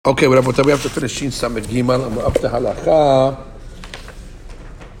Okay, whatever. We have to finish Shin Samid Gimal, and we're up to Halacha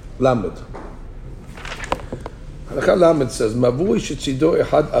Lamed. Halacha Lamed says, Mavui shetzido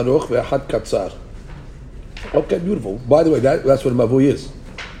ehad aroch ve'ehad katzar. Okay, beautiful. By the way, that's what a mavui is.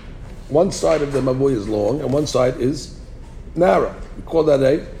 One side of the mavui is long, and one side is narrow. We call that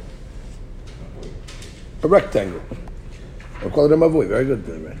a rectangle. We call it a mavui. Very good,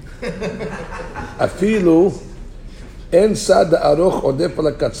 right? Afilu en sad aroch odef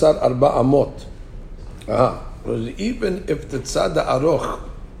al katzar arba amot. Even if the tzad aroch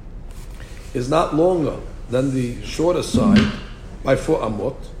is not longer than the shorter side by 4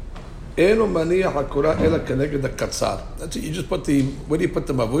 amot, eno maniach hakura ela keneged the katzar. That's it. You just put the, where do you put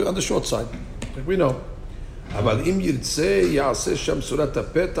the mavui? On the short side, like we know. אבל אם ירצה יעשה שם סורת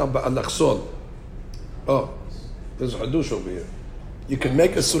הפתח באלכסון. Oh, there's a hadush over here. You can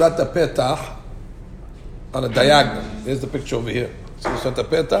make a surat petach on a diagonal. Here's the picture over here. See surat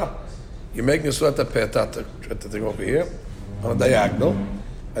petach? You're making a surat petach, the thing over here, on a diagonal.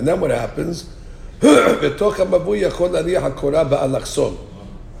 And then what happens? And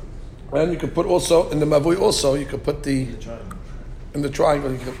you can put also, in the mavui also, you can put the, in the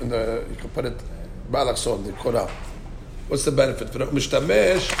triangle, you can put it, ba'alakson, the korah. What's the benefit for that?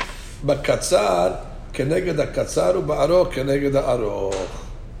 Mishtamesh bakatzar keneged hakatzar u'ba'aroch keneged ha'aroch.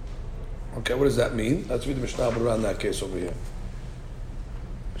 Okay, what does that mean? Let's read the Mishnah around that case over here.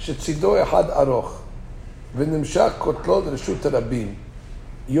 Shetzido ehad aroch v'nimshach kotlot reshut rabim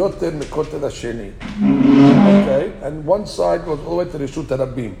yoter mekotel hasheni. Okay, and one side goes all the way to reshut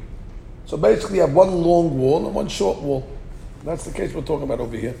rabim. So basically, you have one long wall and one short wall. That's the case we're talking about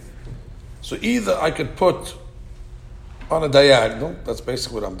over here. So either I could put on a diagonal, that's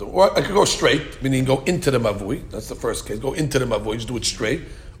basically what I'm doing, or I could go straight, meaning go into the mavui. That's the first case. Go into the mavui, just do it straight.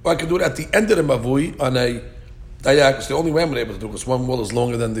 Or I could do it at the end of the mavui on a diagonal. It's the only way I'm able to do it, because one wall is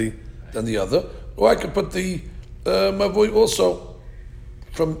longer than the other. Or I could put the mavui also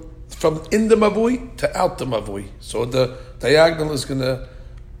from in the mavui to out the mavui. So the diagonal is gonna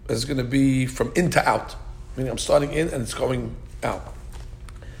be from in to out, meaning I'm starting in and it's going out.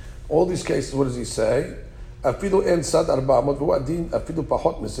 All these cases, what does he say? Afilu en sad 400 והוא הדין אפילו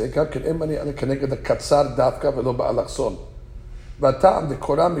פחות מזה, גם כן אין מניע כנגד הקצר דווקא ולא באלכסון. והטעם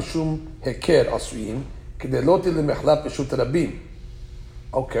דקורא משום היכר עשויים, כדי לא תהיה למחלת פשוט רבים.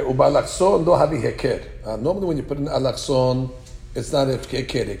 Okay, ובאלכסון לא הביא היכר. Normally when you put in alakson, it's not a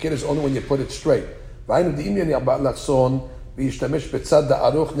היכר. היכר is only when you put it straight. והיינו דעים יניע באלכסון, וישתמש בצד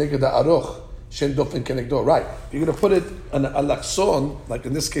הארוך נגד הארוך. Right. If you're going to put it on an alakson, like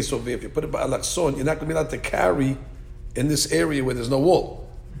in this case over here, if you put it by alakson, you're not going to be allowed to carry in this area where there's no wall.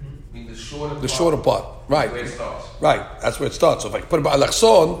 I mean the shorter part. Right. Where it starts. Right. That's where it starts. So if I put it by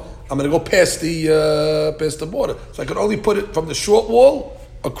alakson, I'm going to go past the border. So I can only put it from the short wall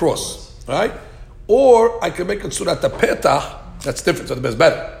across. Right? Or I can make it surat petach. That's different. So the best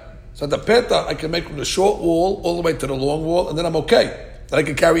better. So the petach I can make from the short wall all the way to the long wall, and then I'm okay. Then I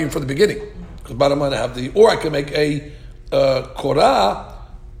can carry in from the beginning. Because bottom line I have or I can make a korah.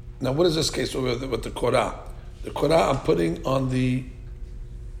 Now what is this case with the korah? The korah I'm putting on the,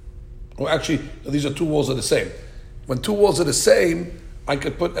 well actually these are two walls are the same. When two walls are the same, I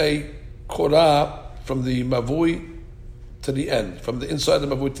could put a korah from the mavui to the end, from the inside of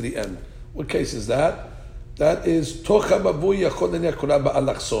the mavui to the end. What case is that? That is tocha mavui yachol neniach korah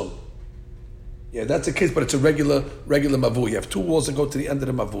ba'alakson. Yeah, that's a case, but it's a regular mavui. You have two walls that go to the end of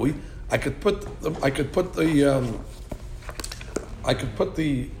the mavui. I could put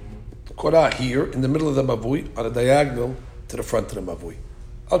the korah here in the middle of the mavui on a diagonal to the front of the mavui.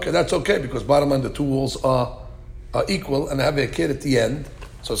 Okay, that's okay because bottom line the two walls are equal and I have a kid at the end,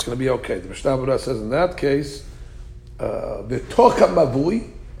 so it's going to be okay. The Mishnah Berurah says in that case, the tocha mavui.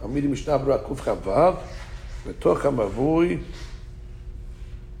 I'm reading Mishnah Berurah Kuf Chavav. The tocha mavui.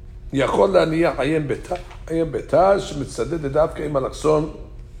 יכול להניח עיין ביתה שמצדד דווקא עם אלכסון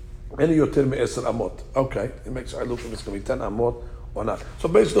אין יותר מ10 אמות. Okay, it makes I look if it's going to be 10 amot or not. So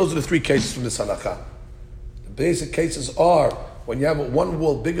basically those are the three cases from this halakha. The basic cases are when you have one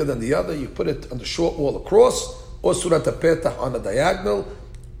wall bigger than the other, you put it on the short wall across, or surat petach on a diagonal.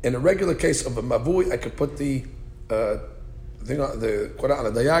 In a regular case of a mavui, I could put the korah on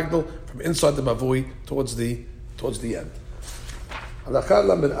a diagonal from inside the mavui towards the end. Halakha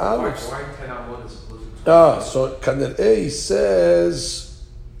lamed aleph. Why 10 amot as opposed to 2? So Kanel he says,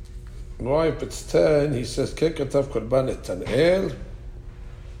 why if it's 10, he says, Kekatav Korban Netanel.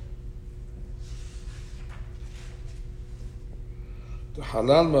 The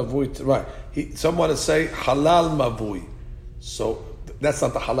halal mavui, right. Someone to say halal mavui. So that's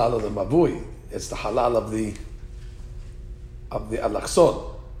not the halal of the mavui. It's the halal of the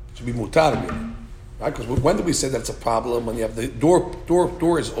alakson. It should be mutar, right? Because when do we say that's a problem? When you have the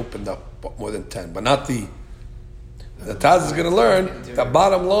door is opened up more than 10, but not the Taz is going to learn that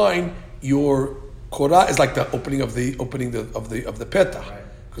bottom line, your korah is like the opening of the petah,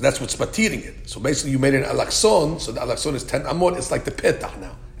 because that's what's matiring it. So basically, you made an alakson, so the alakson is 10 amot. It's like the petah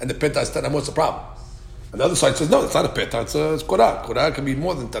now, and the petah is 10 amot. It's a problem. And the other side says no, it's not a petah. It's korah. Korah can be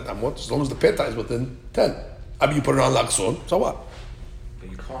more than 10 amot as long as the petah is within 10. I mean, you put it on alakson, so what? But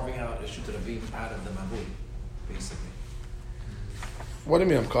you're carving out a shoot to the beam out of the mabui, basically. What do you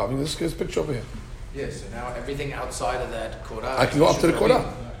mean I'm carving? This picture over here. Yeah, so now everything outside of that korah. I can go up to the korah.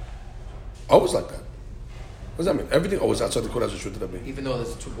 Always like that. What does that mean? Everything always outside the korah is a shoot to the beam. Even though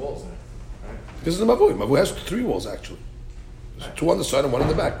there's 2 walls there, right? This is the mavui. Mavui has 3 walls actually. There's 2 on the side and 1 in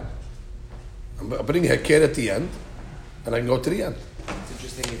the back. I'm putting heked at the end, and I can go to the end. It's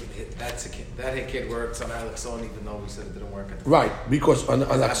interesting if that heked works on alakson, even though we said it didn't work. Right, because on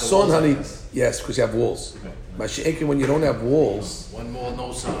alakson, honey, yes, because you have walls. Mashiach, when you don't have walls, one wall,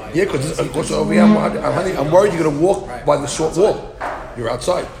 no side. yeah, because over here, honey, I'm worried you're going to walk by the short wall. You're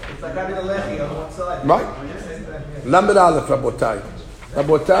outside. It's like having a lechi on one side. Right. Lamed Aleph, Rabotai.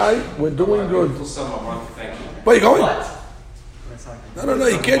 Rabotai, we're doing good. Where are you going? No,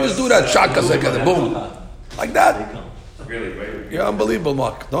 you can't just do that shaka second, boom. Like that. Really, right? You're unbelievable,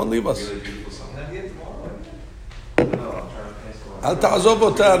 Mark. Don't leave us. Really beautiful song. אל תעזוב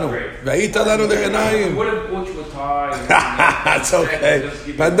אותנו, והיית לנו לעיניים. What have bought you a tie? It's okay.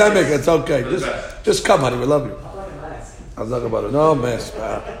 Pandemic, it's okay. Just come, honey, we love you. I'll talk about it. No mess,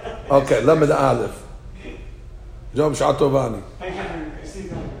 man. Okay, למד א'. ג'וב שעה טובה אני.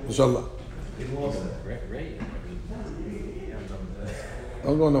 אינשאללה.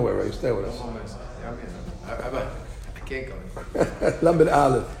 Don't go nowhere, Ray. Stay with us. I can't go. למד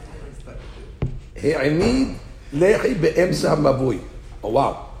א'. העמיד לחי באמצע המבוי. Oh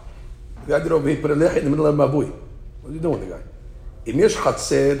wow. The guy did over here, put a לחי in the middle of the מבוי. What are you doing, the guy? אם יש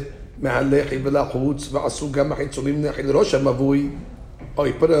חצר מהלחי ולחוץ ועשו גם החיצונים לחי לראש המבוי, oh,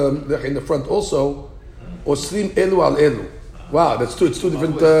 he put a לחי in the front also, אוסרים אלו על אלו. Wow, it's two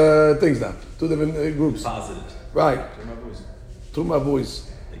different things now. 2 different groups. Positive. Right. 2 mavuis.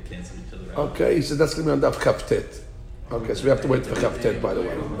 They cancel each other out. Okay, he said that's going to be on Daf Kaftet. Okay, so we have to wait for Kaftet, by the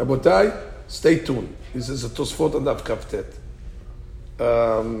way. Rabotai, stay tuned. This is a Tosfot on Daf Kaftet.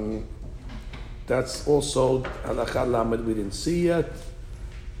 That's also Halakha Lamed, we didn't see yet.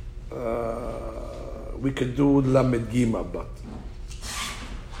 We could do Lamed Gima, but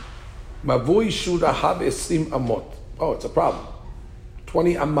Mavui should have 20 amot. Oh, it's a problem.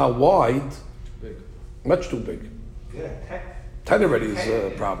 20 amma wide, Big. much too big. Yeah, 10 already is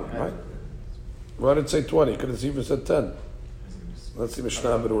a problem, right? Why did it say 20? Could have even said 10. Let's see,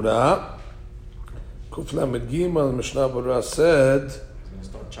 Mishnah Berurah. Kuf Lamed Gimel, Mishnah Berurah said, He's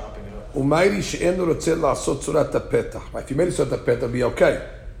going to start chopping it up. Umayri she'enu rotzeh la'asot tzurat ha'petach. If you made it tzurat ha'petach, it'll be okay.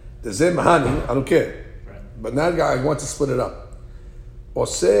 The zeh mahani, I don't care. But now I want to split it up.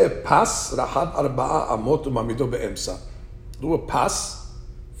 Oseh pas rahab arba'a amot umamido be'emsa. Do a pas,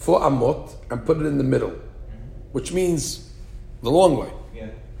 4 amot, and put it in the middle. Which means the long way. Yeah.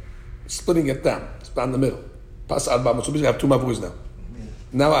 Splitting it down. It's down the middle. Pas arba'a amot. So basically I have 2 mavuis now.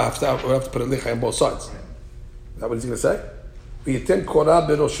 Now I have to put a licha on both sides. Is that what he's going to say? V'yitem korah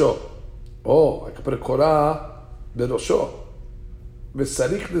berosho. Oh, I can put a korah berosho.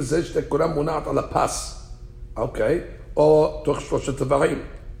 V'sarich lezeh shte korah munat ala pas. Okay. Or toch shloshet tevahim.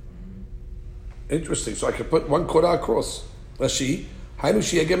 Interesting. So I can put 1 korah across. Rashi. היינו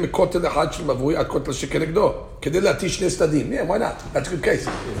שיגיע מכותל אחד של מבוי עד כותל שכנגדו. כדי להתיש 2 צדדים. Yeah, why not? That's a good case.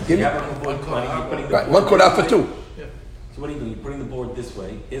 Give me right, 1 korah for 2. So what are you doing? You're putting the board this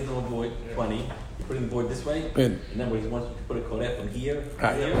way. Here's the board, 20. You're putting the board this way. In. And then when he wants you to put a koreh from here,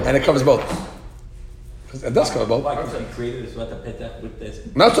 Right. here. And it covers both. It does cover both. Why? Because you created a sweat petah with this.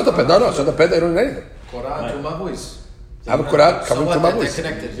 No, it's not the pet. No, it's not the pet. I don't need anything. Korah and 2 mavuis. I have a korah covering 2 Somewhat they're mavuis.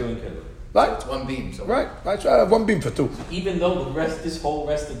 connected. Doing kedusha. Right. It's 1 beam. So Right. So I have 1 beam for 2. Even though this whole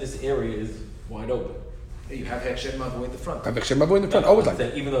rest of this area is wide open. you have hechshed mavui in the front. I have a mavui in the front. Always like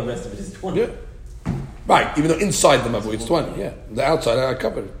that. Even though the rest of it is 20. Yeah. Right. Even though inside the mavui it's 20. Yeah. The outside I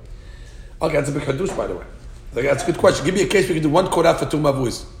covered it. Okay, that's a big hadush, by the way. That's a good question. Give me a case we can do 1 korah for 2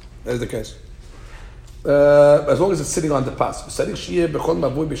 mavuis. That's the case. As long as it's sitting on the pass.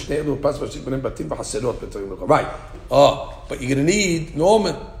 Right. Oh, but you're going to need,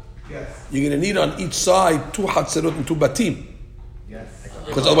 Norman, Yes. you're going to need on each side 2 hatzerot and 2 batim. Yes.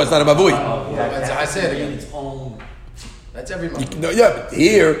 Because otherwise it's not a mavui. I said again. Its own. That's every mavui. No, yeah, but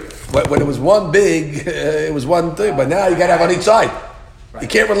here, when it was one big, it was one thing. But now you got to have on each side. You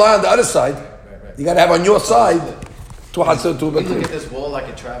can't rely on the other side. You got to have on your side two Haser, two Can we look Batim. at this wall like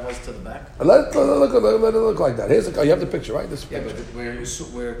it travels to the back? Let it look like that. Here's you have the picture, right? This Yeah, picture.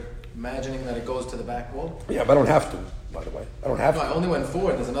 but we're imagining that it goes to the back wall. Yeah, but I don't have to, by the way. I don't have No, I to. only went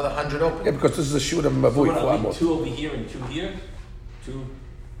forward. There's another 100 open. Yeah, because this is a shoot of Mavui. So what, for are we Amot. two over here and two here? Two.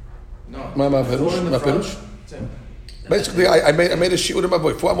 No. Ma Four Perush, in the Ma front. Perush. That's it. Basically, I made a shiur of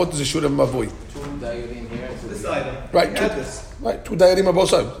Mavui. 4 Amot is a shiur of Mavui. Two diarim here. This item. Right, You two, had this. right, 2 dayarim on both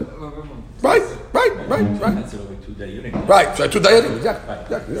sides. Right. That's over two day unit. Right, so 2 dayarim.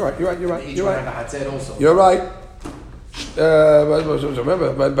 Exactly. You're right. Each one had a hatzed also. You're right. Remember,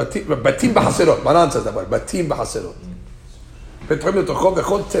 בתים בחסרות. Maran says that word. בתים בחסרות. פתחים לתוכו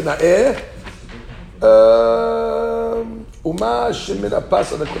וכל תנאה ומה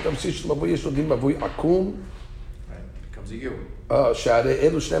שמנפס על הקוט המסי של מבוי יש לו דין מבוי עקום Comes to you. שהרי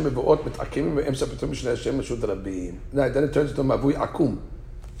אלו שני מבואות מתעקמים והם ספטים משני השם לשות רבים. Then it turns into מבוי עקום.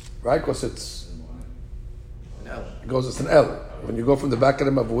 Right? Because it's An L. it goes, it's an L. When you go from the back of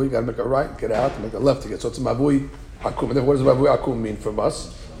the mavui, you gotta make a right, get out, make a left to get. So it's a mavui akum. And then what does mavui akum mean from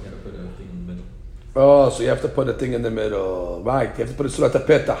us? You gotta put a thing in the middle. Oh, so you have to put a thing in the middle. Right, you have to put a surat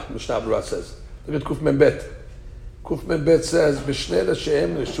petah, Mishnah Berurah says. Look at Kuf Mem Bet. Kuf Mem Bet says, B'shnei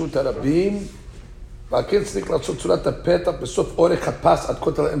l'shehem l'shut harabim, v'akin tzrik l'sut surat petah b'sof orech hapas ad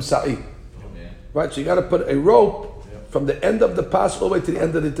kotel emsa'i. Right, so you gotta put a rope from the end of the pass all the way to the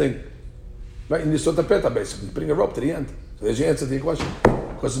end of the thing. Right, in the Sota Peta, basically. Putting a rope to the end. So there's your answer to your question.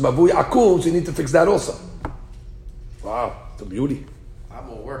 Because it's Mavui Akum, so you need to fix that also. Wow, it's a beauty. A lot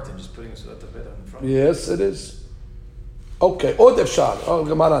more work than just putting a surat bed in front. Yes, it is. Okay, Od Efshar. Oh,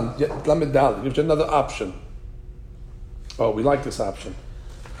 Gemaran, Lamed Dal, gives you another option. Oh, we like this option.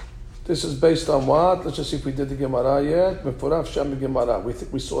 This is based on what? Let's just see if we did the Gemara yet. Mefurav Sham Gemara. We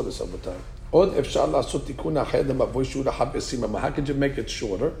think we saw this over time. Od Efshar Lasot Tikun Ached Mavui Shur Hab Esimah. How could you make it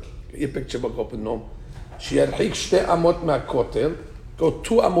shorter? Your picture book open nom. שירחיק 2 אמות מהכותל, go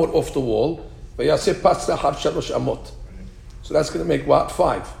 2 אמות off the wall, ויעשה פס לאחר 3 אמות. So that's going to make what?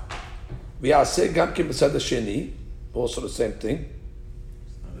 5. ויעשה גם כן בצד השני, also the same thing.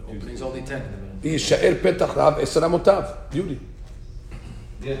 The opening's only 10 in the middle. וישאר פתח רב 10 אמותיו. Beauty.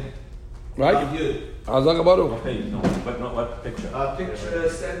 Yeah. Right? You. חזק ברוך. What page? No, what picture? Picture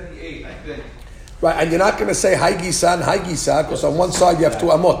 78, I think. Right, and you're not going to say Hai Gisa and Hai Gisa, because on one side you have 2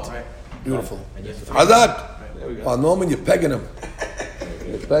 amot. Right. Beautiful. And yes, Hazak. There we go. Oh, Norman, you're pegging him.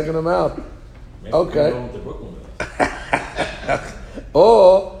 You're pegging him out. Okay. The Brooklyn was.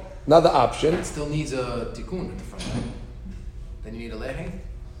 Or another option. It still needs a tikkun at the front. Right? Then you need a lehi.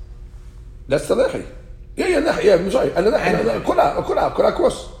 That's the lehi. Yeah, I'm sorry. And the lehi, kura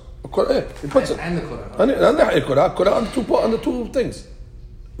cross. Yeah, he puts it. And the korah. And the lehi, kura on the two things.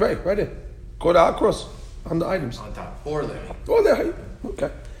 Right here. Kura cross on the items. On top. Or lehi. Oh, lehi.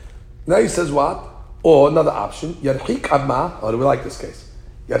 Okay. Now he says what? Or another option. Yarhik amma. Oh, we like this case.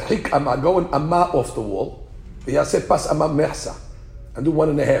 Yarhik amma. Go an amma off the wall. V'yaseh pas amma mehsa. And do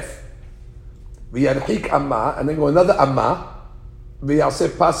 1.5. V'yarhik amma. And then go another amma.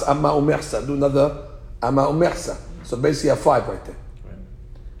 V'yaseh pas amma umehsa. Do another amma umehsa. So basically you have 5 right there.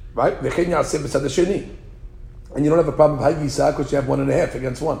 Right? V'chen yaseh b'tzad hasheni. And you don't have a problem with Hagisa because you have 1.5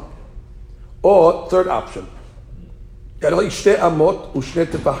 against 1. Or third option. Yarhik 2 amot u'shne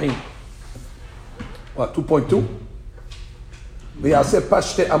tefachim. What, 2.2? ויעשה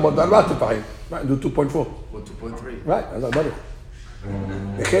פס 2 אמות ו4 טפחים. Right, do 2.4. Or 2.3. Right, אז אמרנו.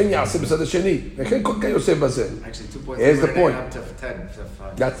 וכן יעשה בצד השני. וכן כל כך יוסף בזה. Actually, 2.3. Here's the we're point. up to 10. To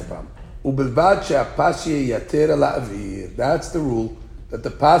 5. That's the problem. ובלבד שהפס ייתר על האוויר. That's the rule, that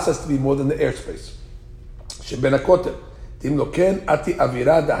the pass has to be more than the airspace. שבין הכותל. אם לא כן, עתי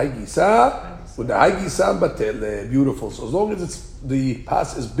אווירה דהי גיסה, ודהי גיסה בטל. Beautiful. So as long as the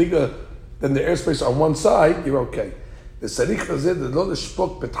pass is bigger than the airspace on one side, you're okay. וצריך לזה לא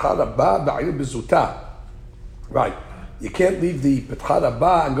לשפוק פתחה רבה בעיר בזוטה. Right. You can't leave the פתחה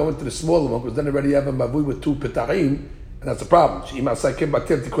רבה and go into the smaller one, because then already you have a mavui with 2 פתחים, and that's the problem. שאם עשה כן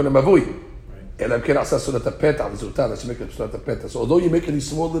בטל תיקון המבוי. אלא אם כן עשה סודת הפתח וזוטה, that's make it סודת הפתח. So although you're making these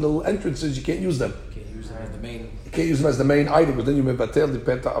small little entrances, you can't use them. Can't use them as the main. You can't use them as the main item, because then you mevatel the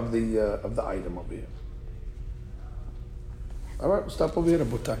petah of the item over here. All right, we'll stop over here,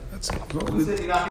 Rabotai. That's it. You're not